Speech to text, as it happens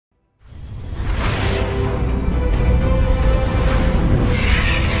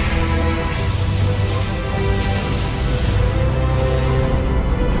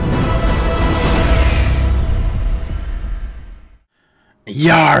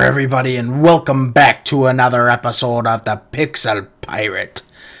Yar, everybody, and welcome back to another episode of the Pixel Pirate.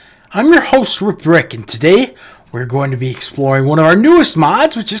 I'm your host, Rick, and today we're going to be exploring one of our newest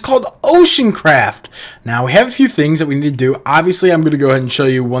mods, which is called Oceancraft. Now, we have a few things that we need to do. Obviously, I'm going to go ahead and show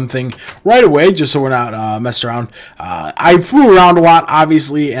you one thing right away, just so we're not messing around. I flew around a lot,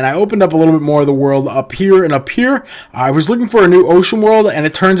 obviously, and I opened up a little bit more of the world up here and up here. I was looking for a new ocean world, and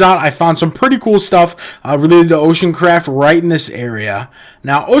it turns out I found some pretty cool stuff related to Oceancraft right in this area.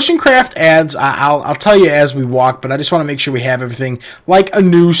 Now, Oceancraft adds, I'll tell you as we walk, but I just want to make sure we have everything, like a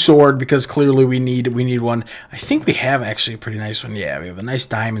new sword, because clearly we need one. I think we have actually a pretty nice one. Yeah, we have a nice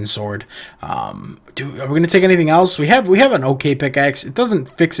diamond sword. Are we going to take anything else? We have an okay pickaxe. It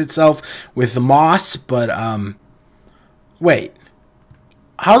doesn't fix itself with the moss, but wait.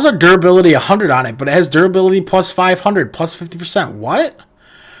 How's our durability 100 on it, but it has durability plus 500, plus 50%? What?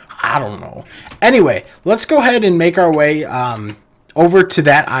 I don't know. Anyway, let's go ahead and make our way over to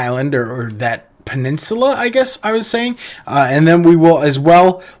that island or that peninsula, I guess I was saying, and then we will as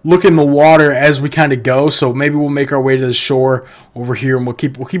well look in the water as we kind of go. So maybe we'll make our way to the shore over here, and we'll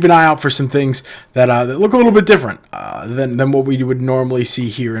keep an eye out for some things that look a little bit different than what we would normally see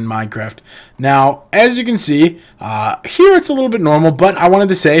here in Minecraft. Now, as you can see, here it's a little bit normal, but I wanted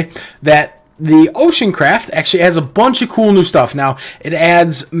to say that the Oceancraft actually has a bunch of cool new stuff. Now, it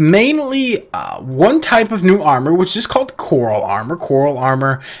adds mainly one type of new armor, which is called coral armor. Coral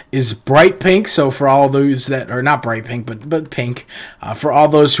armor is bright pink, so for all those that are not bright pink, but pink, for all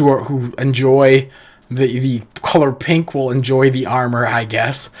those who enjoy the color pink will enjoy the armor, I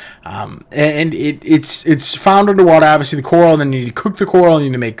guess. And it's found underwater, obviously the coral, and then you need to cook the coral, and you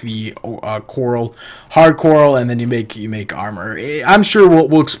need to make the coral, hard coral, and then you make armor. I'm sure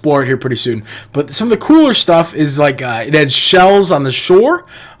we'll explore it here pretty soon. But some of the cooler stuff is like it has shells on the shore.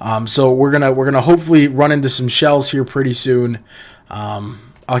 So we're gonna hopefully run into some shells here pretty soon.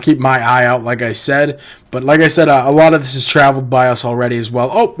 I'll keep my eye out, like I said. But like I said, a lot of this is traveled by us already as well.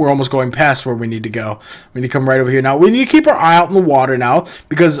 Oh, we're almost going past where we need to go. We need to come right over here. Now, we need to keep our eye out in the water now,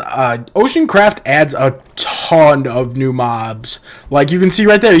 because Oceancraft adds a ton of new mobs. Like you can see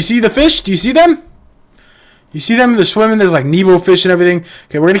right there. You see the fish? Do you see them? You see them? They're swimming. There's like Nemo fish and everything.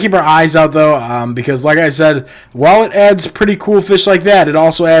 Okay, we're going to keep our eyes out, though, because like I said, while it adds pretty cool fish like that, it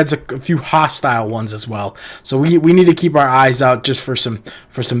also adds a few hostile ones as well. So we need to keep our eyes out just for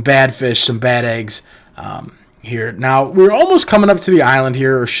some bad fish, some bad eggs here. Now, we're almost coming up to the island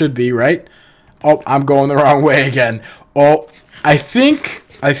here, or should be, right? Oh, I'm going the wrong way again. Oh, I think...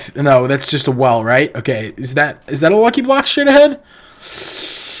 no, that's just a well, right? Okay, is that a lucky block straight ahead?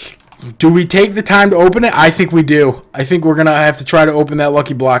 Do we take the time to open it? I think we do. I think we're going to have to try to open that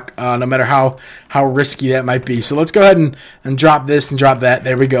lucky block, no matter how risky that might be. So let's go ahead and drop this and drop that.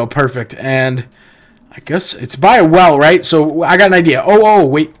 There we go. Perfect. And I guess it's by a well, right? So I got an idea. Oh,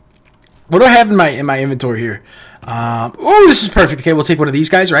 wait. What do I have in my inventory here? Oh, this is perfect. Okay, we'll take one of these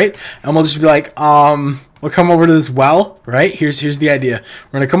guys, right? And we'll just be like, we'll come over to this well, right? Here's the idea.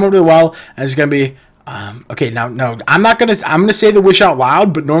 We're going to come over to the well, and it's going to be... okay, now, no, I'm gonna say the wish out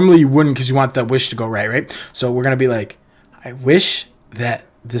loud, but normally you wouldn't because you want that wish to go right? So we're gonna be like, I wish that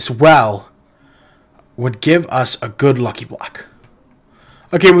this well would give us a good lucky block.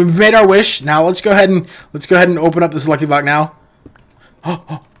 Okay, we've made our wish. Now let's go ahead and open up this lucky block now.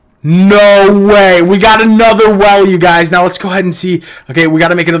 Oh, no way! We got another well, you guys. Now let's go ahead and see. Okay, we got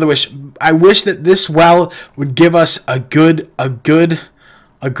to make another wish. I wish that this well would give us a good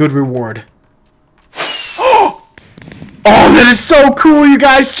reward. Oh, that is so cool, you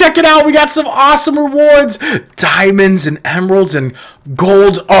guys. Check it out. We got some awesome rewards. Diamonds and emeralds and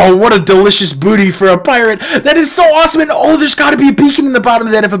gold. Oh, what a delicious booty for a pirate. That is so awesome. And oh, there's got to be a beacon in the bottom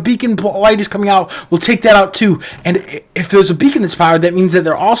of that. If a beacon light is coming out, we'll take that out too. And if there's a beacon that's powered, that means that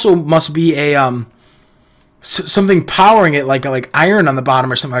there also must be a something powering it, like iron on the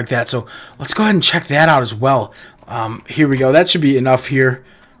bottom or something like that. So let's go ahead and check that out as well. Here we go. That should be enough here.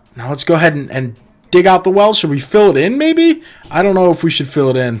 Now let's go ahead and dig out the well. Should we fill it in, maybe? I don't know if we should fill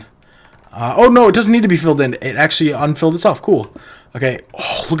it in. Oh, no, it doesn't need to be filled in. It actually unfilled itself. Cool. Okay.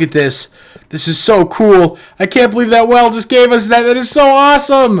 Oh, look at this. This is so cool. I can't believe that well just gave us that. That is so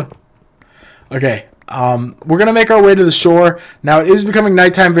awesome. Okay. We're going to make our way to the shore. Now, it is becoming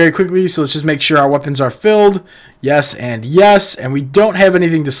nighttime very quickly, so let's just make sure our weapons are filled. Yes and yes. And we don't have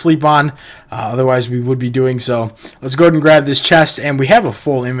anything to sleep on. Otherwise, we would be doing so. Let's go ahead and grab this chest. And we have a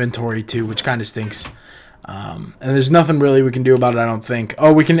full inventory, too, which kind of stinks. And there's nothing really we can do about it, I don't think.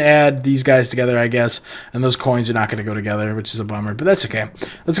 Oh, we can add these guys together, I guess. And those coins are not going to go together, which is a bummer. But that's okay.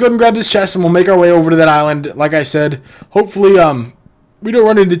 Let's go ahead and grab this chest, and we'll make our way over to that island. Like I said, hopefully, we don't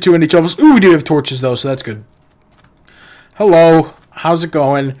run into too many troubles. Ooh, we do have torches, though, so that's good. Hello. How's it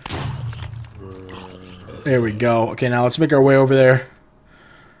going? There we go. Okay, now let's make our way over there.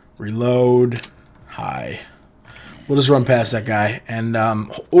 Reload. Hi. We'll just run past that guy. And,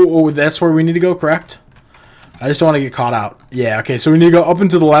 oh, that's where we need to go, correct? I just don't want to get caught out. Yeah, okay, so we need to go up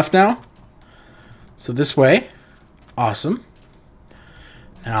and to the left now. So this way. Awesome.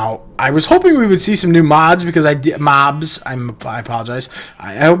 Now, I was hoping we would see some new mods because I apologize.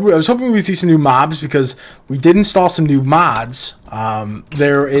 I was hoping we would see some new mobs because we did install some new mods.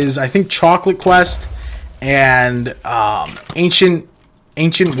 There is, I think, Chocolate Quest and Ancient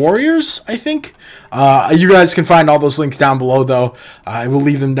Warriors, I think. You guys can find all those links down below, though. I will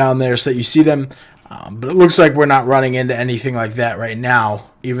leave them down there so that you see them. But it looks like we're not running into anything like that right now,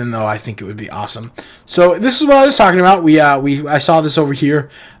 even though I think it would be awesome. So this is what I was talking about. I saw this over here.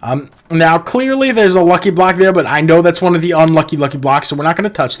 Now clearly there's a lucky block there, but I know that's one of the unlucky lucky blocks, so we're not going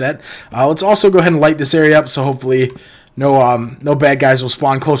to touch that. Let's also go ahead and light this area up, so hopefully no bad guys will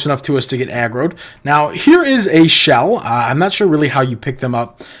spawn close enough to us to get aggroed. Now here is a shell. I'm not sure really how you pick them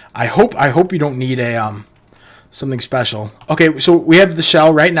up. I hope you don't need a something special. Okay, so we have the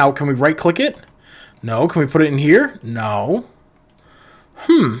shell right now. Can we right click it? No. Can we put it in here? No.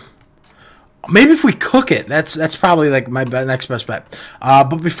 Maybe if we cook it. That's probably like my next best bet.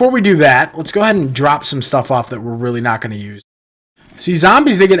 But before we do that, let's go ahead and drop some stuff off that we're really not going to use. See,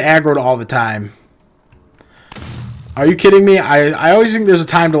 zombies, they get aggroed all the time. Are you kidding me? I always think there's a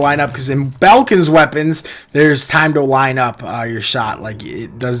time to line up because in Belkin's weapons, there's time to line up your shot. Like,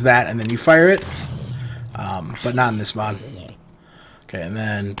 it does that and then you fire it. But not in this mod. Okay, and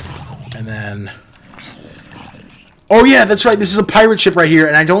then... Oh yeah, that's right. This is a pirate ship right here,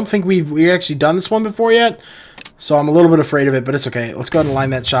 and I don't think we've actually done this one before yet, so I'm a little bit afraid of it. But it's okay. Let's go ahead and line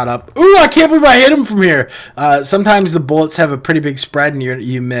that shot up. Ooh, I can't believe I hit him from here. Sometimes the bullets have a pretty big spread, and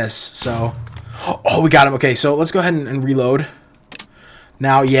you miss. So, oh, we got him. Okay, so let's go ahead and reload.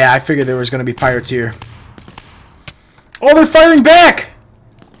 Now, yeah, I figured there was going to be pirates here. Oh, they're firing back.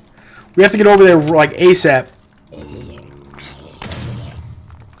 We have to get over there like ASAP.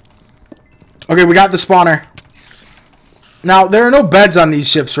 Okay, we got the spawner. Now, there are no beds on these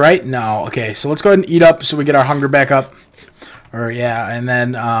ships, right? No. Okay, so let's go ahead and eat up so we get our hunger back up. Or, yeah, and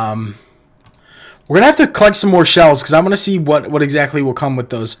then, we're going to have to collect some more shells, because I want to see what exactly will come with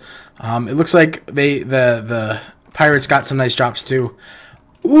those. It looks like the pirates got some nice drops, too.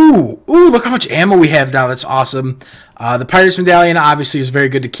 Ooh, look how much ammo we have now. That's awesome. The Pirate's Medallion, obviously, is very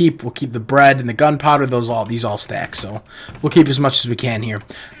good to keep. We'll keep the bread and the gunpowder. These all stack, so we'll keep as much as we can here.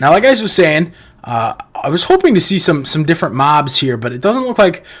 Now, like I was saying... I was hoping to see some different mobs here, but it doesn't look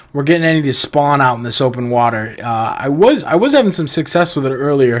like we're getting any to spawn out in this open water. I was having some success with it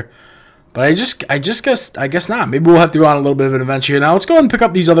earlier, but I guess not. Maybe we'll have to go on a little bit of an adventure here. Now let's go ahead and pick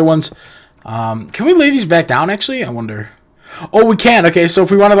up these other ones. Can we lay these back down? Actually, I wonder. Oh, we can. Okay, so if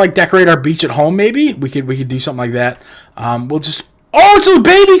we want to like decorate our beach at home, maybe we could do something like that. We'll just. Oh, it's a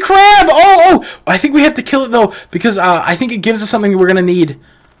baby crab! Oh! I think we have to kill it though because I think it gives us something we're gonna need.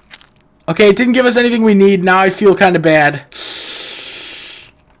 Okay, it didn't give us anything we need. Now I feel kind of bad.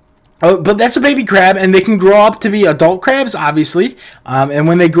 Oh, but that's a baby crab, and they can grow up to be adult crabs, obviously. And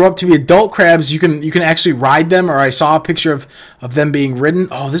when they grow up to be adult crabs, you can actually ride them. Or I saw a picture of them being ridden.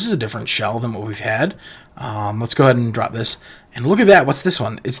 Oh, this is a different shell than what we've had. Let's go ahead and drop this. And look at that. What's this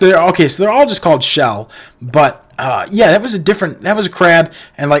one? Okay, so they're all just called shell. But yeah, that was a crab,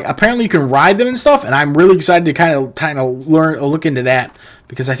 and like apparently you can ride them and stuff. And I'm really excited to kind of look into that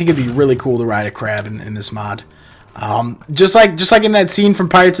because I think it'd be really cool to ride a crab in this mod. Just like in that scene from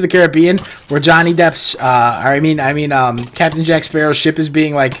Pirates of the Caribbean where Johnny Depp's Captain Jack Sparrow's ship is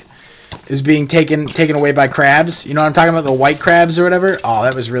being taken away by crabs. You know what I'm talking about, the white crabs or whatever. Oh,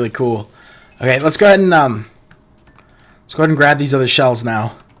 that was really cool. Okay, let's go ahead and grab these other shells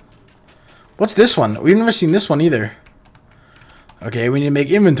now. What's this one? We've never seen this one either. Okay, we need to make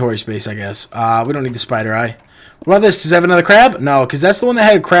inventory space, I guess. We don't need the spider eye. What about this? Does it have another crab? No, because that's the one that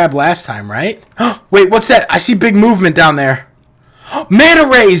had a crab last time, right? Wait, what's that? I see big movement down there. Manta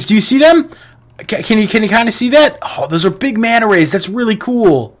rays! Do you see them? Can you kind of see that? Oh, those are big manta rays. That's really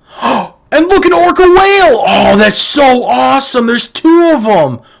cool. And look, an orca whale! Oh, that's so awesome. There's two of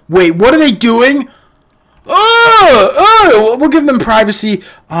them. Wait, what are they doing? We'll give them privacy.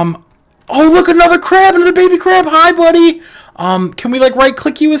 Oh, look, another crab, another baby crab. Hi, buddy. Can we like right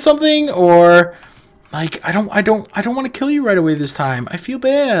click you with something, or like I don't want to kill you right away this time. I feel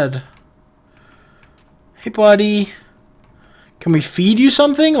bad. Hey, buddy. Can we feed you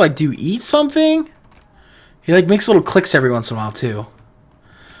something? Like, do you eat something? He like makes little clicks every once in a while too.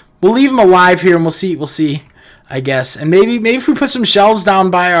 We'll leave him alive here, and we'll see. I guess, and maybe if we put some shells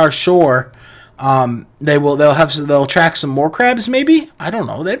down by our shore. they'll track some more crabs maybe. I don't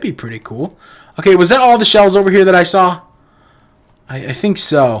know. That'd be pretty cool. Okay, was that all the shells over here that I saw? I think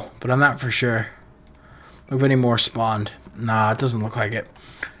so, but I'm not for sure. If any more spawned. Nah, it doesn't look like it.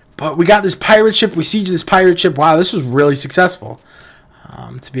 But we got this pirate ship. We sieged this pirate ship. Wow, this was really successful,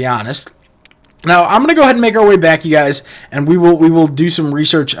 to be honest. Now, I'm going to go ahead and make our way back, you guys, and we will do some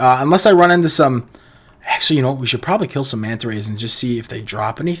research. Unless I run into some... Actually, you know what? We should probably kill some manta rays and just see if they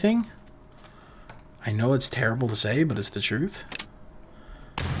drop anything. I know it's terrible to say, but it's the truth.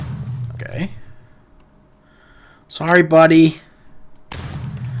 Okay. Sorry, buddy.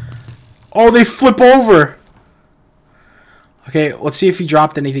 Oh, they flip over. Okay, let's see if he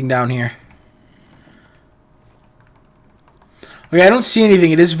dropped anything down here. Okay, I don't see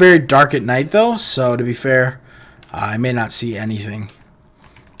anything. It is very dark at night, though, so to be fair, I may not see anything.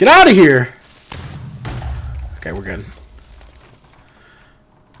 Get out of here! Okay, we're good.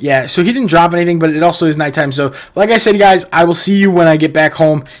 Yeah, so he didn't drop anything, but it also is nighttime. So, like I said, guys, I will see you when I get back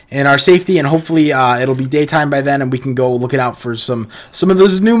home in our safety, and hopefully it'll be daytime by then, and we can go looking out for some of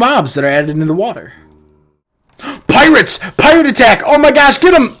those new mobs that are added into the water. Pirates! Pirate attack! Oh my gosh,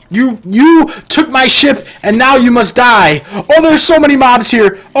 get them! You took my ship, and now you must die. Oh, there's so many mobs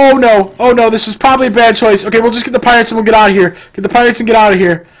here. Oh no, this is probably a bad choice. Okay, we'll just get the pirates and we'll get out of here. Get the pirates and get out of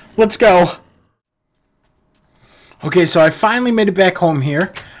here. Let's go. Okay, so I finally made it back home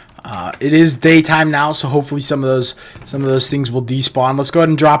here. It is daytime now, so hopefully some of those things will despawn. Let's go ahead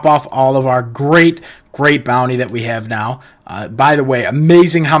and drop off all of our great bounty that we have now. By the way,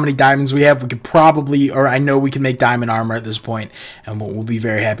 amazing how many diamonds we have. We could probably, or I know we can make diamond armor at this point, and we'll be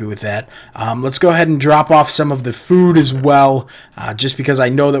very happy with that. Let's go ahead and drop off some of the food as well, just because I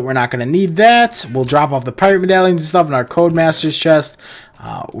know that we're not going to need that. We'll drop off the pirate medallions and stuff in our Codemaster's chest.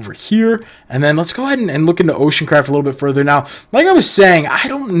 Over here, and then let's go ahead and look into oceancraft a little bit further. Now, like I was saying, I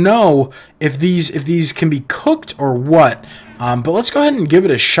don't know if these can be cooked or what, but let's go ahead and give it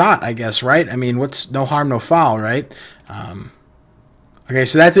a shot, I guess, right? I mean, what's no harm, no foul, right? Okay,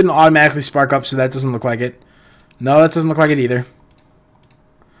 so that didn't automatically spark up, so that doesn't look like it. No, that doesn't look like it either.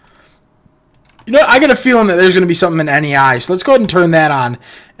 You know, I get a feeling that there's going to be something in NEI, so let's go ahead and turn that on,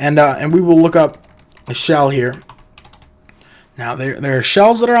 and we will look up a shell here. Now, there are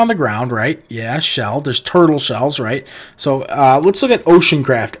shells that are on the ground, right? Yeah, shell. There's turtle shells, right? So, let's look at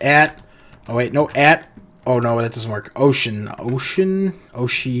oceancraft at... Oh, wait, no, at... Oh, no, that doesn't work. Ocean.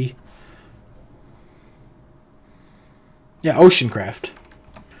 Yeah, oceancraft.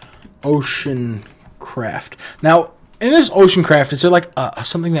 Oceancraft. Now, in this oceancraft, is there like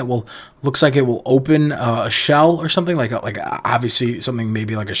something that looks like it will open a shell or something, like obviously something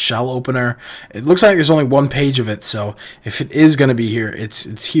maybe like a shell opener? It looks like there's only one page of it, so if it is going to be here,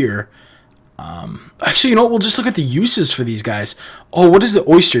 it's here. Actually, you know what? We'll just look at the uses for these guys. Oh, what does the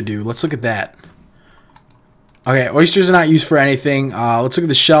oyster do? Let's look at that. Okay, oysters are not used for anything. Let's look at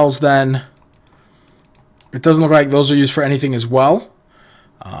the shells then. It doesn't look like those are used for anything as well.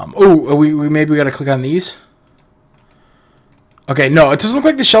 We maybe got to click on these. Okay, no, it doesn't look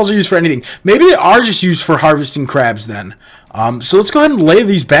like the shells are used for anything. Maybe they are just used for harvesting crabs then. So let's go ahead and lay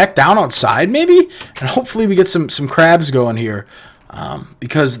these back down outside maybe, and hopefully we get some crabs going here.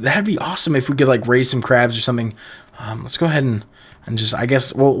 Because that'd be awesome if we could like raise some crabs or something. Let's go ahead and just, I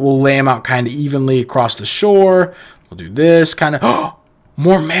guess we'll lay them out kind of evenly across the shore. We'll do this kind of. Oh,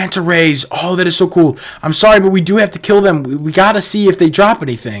 more manta rays. Oh, that is so cool. I'm sorry, but we do have to kill them. We got to see if they drop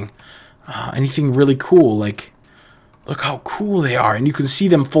anything. Anything really cool, like. Look how cool they are, and you can see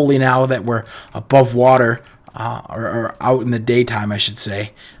them fully now that we're above water, or out in the daytime, I should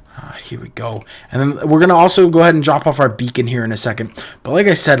say. Here we go. And then we're going to also go ahead and drop off our beacon here in a second. But like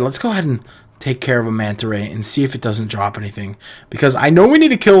I said, let's go ahead and take care of a manta ray and see if it doesn't drop anything. Because I know we need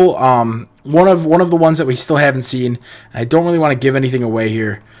to kill one of the ones that we still haven't seen. I don't really want to give anything away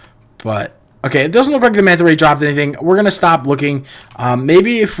here. But, okay, it doesn't look like the manta ray dropped anything. We're going to stop looking.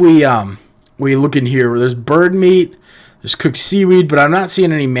 Maybe if we look in here where there's bird meat. There's cooked seaweed, but I'm not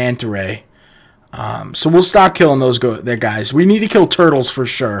seeing any manta ray. So we'll stop killing those guys. We need to kill turtles for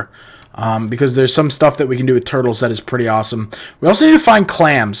sure. Because there's some stuff that we can do with turtles that is pretty awesome. We also need to find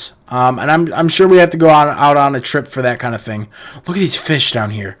clams. And I'm sure we have to go out on a trip for that kind of thing. Look at these fish down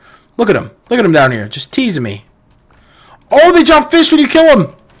here. Look at them. Look at them down here. Just teasing me. Oh, they drop fish when you kill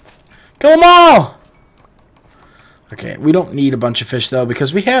them. Kill them all. Okay, we don't need a bunch of fish, though,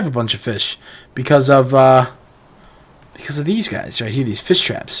 because we have a bunch of fish. Because of these guys right here, these fish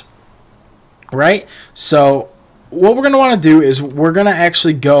traps. Right? So what we're going to want to do is we're going to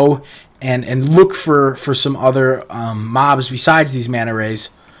actually go and look for some other mobs besides these manta rays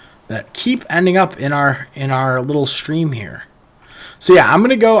that keep ending up in our little stream here. So yeah, I'm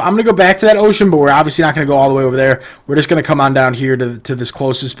gonna go back to that ocean, but we're obviously not gonna go all the way over there. We're just gonna come on down here to this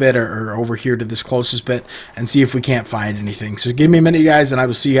closest bit, or over here to this closest bit, and see if we can't find anything. So give me a minute, you guys, and I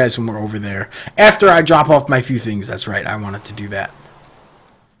will see you guys when we're over there. After I drop off my few things. That's right, I wanted to do that.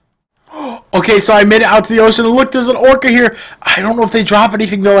 Okay, so I made it out to the ocean, and look, there's an orca here. I don't know if they drop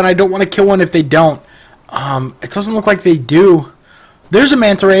anything, though, and I don't want to kill one if they don't. It doesn't look like they do. There's a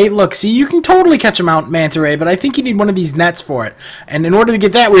manta ray. Look, see, you can totally catch a manta ray, but I think you need one of these nets for it. And in order to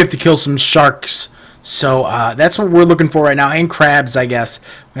get that, we have to kill some sharks. So that's what we're looking for right now, and crabs, I guess.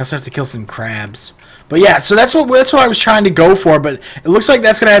 We also have to kill some crabs. But yeah, so that's what I was trying to go for, but it looks like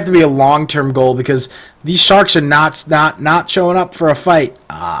that's gonna have to be a long-term goal because these sharks are not showing up for a fight.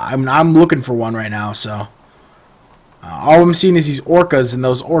 I'm looking for one right now, so all I'm seeing is these orcas, and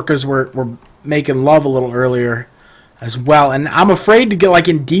those orcas were making love a little earlier as well. And I'm afraid to get like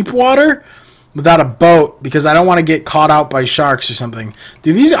in deep water without a boat because I don't want to get caught out by sharks or something.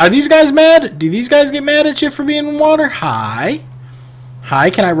 Are these guys mad? Do these guys get mad at you for being in water? Hi. Hi,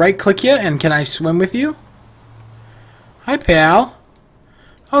 can I right-click you, and can I swim with you? Hi, pal.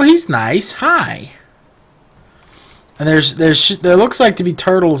 Oh, he's nice. Hi. And there looks like to be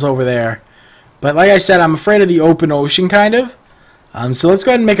turtles over there. But like I said, I'm afraid of the open ocean, kind of. So let's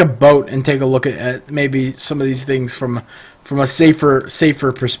go ahead and make a boat and take a look at maybe some of these things from a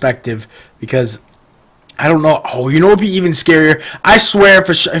safer perspective, because I don't know. Oh, you know what would be even scarier? I swear,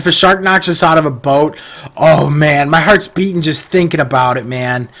 if a shark knocks us out of a boat, oh man, my heart's beating just thinking about it,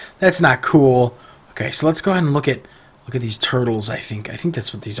 man. That's not cool. Okay, so let's go ahead and look at these turtles. I think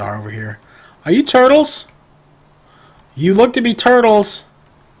that's what these are over here. Are you turtles? You look to be turtles.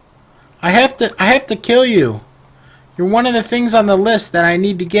 I have to kill you. You're one of the things on the list that I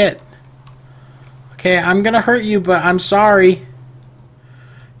need to get. Okay, I'm gonna hurt you, but I'm sorry.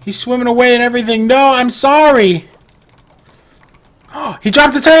 He's swimming away and everything. No, I'm sorry. Oh, he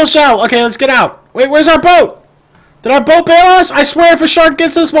dropped the turtle shell. Okay, let's get out. Wait, where's our boat? Did our boat bail us? I swear if a shark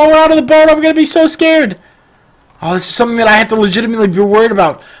gets us while we're out of the boat, I'm going to be so scared. Oh, this is something that I have to legitimately be worried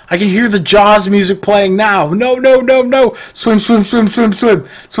about. I can hear the Jaws music playing now. No, no, no, no. Swim, swim, swim, swim, swim.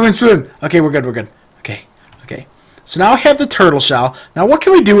 Swim, swim. Okay, we're good, we're good. Okay, okay. So now I have the turtle shell. Now what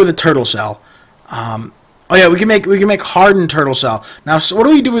can we do with the turtle shell? Oh yeah, we can make hardened turtle shell. Now, so what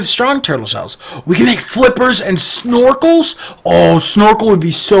do we do with strong turtle shells? We can make flippers and snorkels. Oh, snorkel would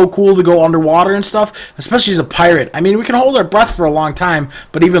be so cool to go underwater and stuff, especially as a pirate. I mean, we can hold our breath for a long time,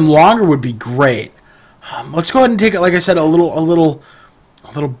 but even longer would be great. Let's go ahead and take it, like I said, a little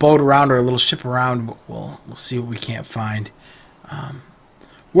boat around, or a little ship around. We'll see what we can't find.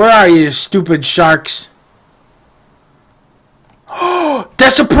 Where are you, stupid sharks? Oh,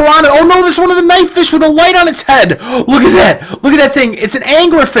 that's a piranha. Oh no, that's one of the night fish with a light on its head. Look at that. Look at that thing. It's an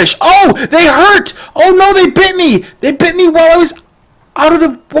anglerfish. Oh, they hurt. Oh no, they bit me. They bit me while I was out of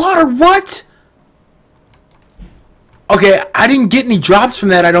the water. What? Okay, I didn't get any drops from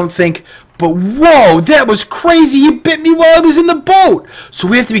that, I don't think. But whoa, that was crazy. He bit me while I was in the boat. So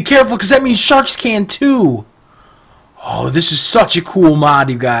we have to be careful because that means sharks can too. Oh, this is such a cool mod,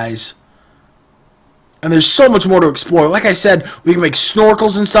 you guys. And there's so much more to explore. Like I said, we can make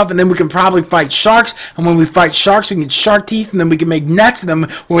snorkels and stuff, and then we can probably fight sharks. And when we fight sharks, we can get shark teeth, and then we can make nets. And then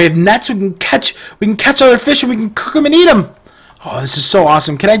when we have nets, we can catch other fish, and we can cook them and eat them. Oh, this is so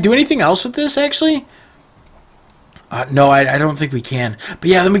awesome. Can I do anything else with this, actually? No, I don't think we can. But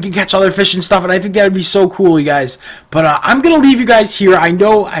yeah, then we can catch other fish and stuff, and I think that would be so cool, you guys. But I'm going to leave you guys here. I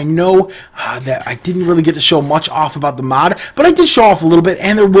know that I didn't really get to show much off about the mod, but I did show off a little bit,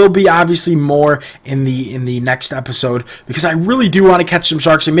 and there will be obviously more in the next episode, because I really do want to catch some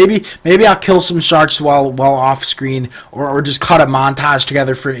sharks, and maybe I'll kill some sharks while off screen, or just cut a montage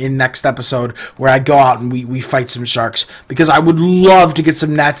together for in next episode where I go out and we fight some sharks, because I would love to get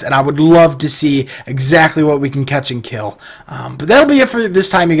some nets, and I would love to see exactly what we can catch and kill. But that'll be it for this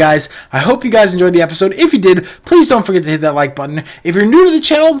time, you guys. I hope you guys enjoyed the episode. If you did, please don't forget to hit that like button. If you're new to the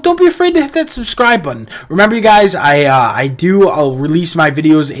channel, don't be afraid to hit that subscribe button. Remember, you guys, I'll release my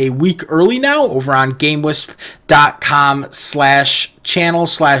videos a week early now over on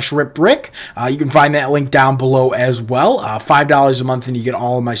GameWisp.com/channel/RipRick. You can find that link down below as well. $5 a month and you get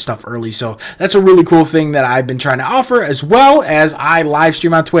all of my stuff early. So that's a really cool thing that I've been trying to offer, as well as I live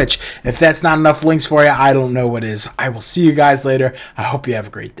stream on Twitch. If that's not enough links for you, I don't know what is. I will see you guys later. I hope you have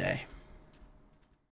a great day.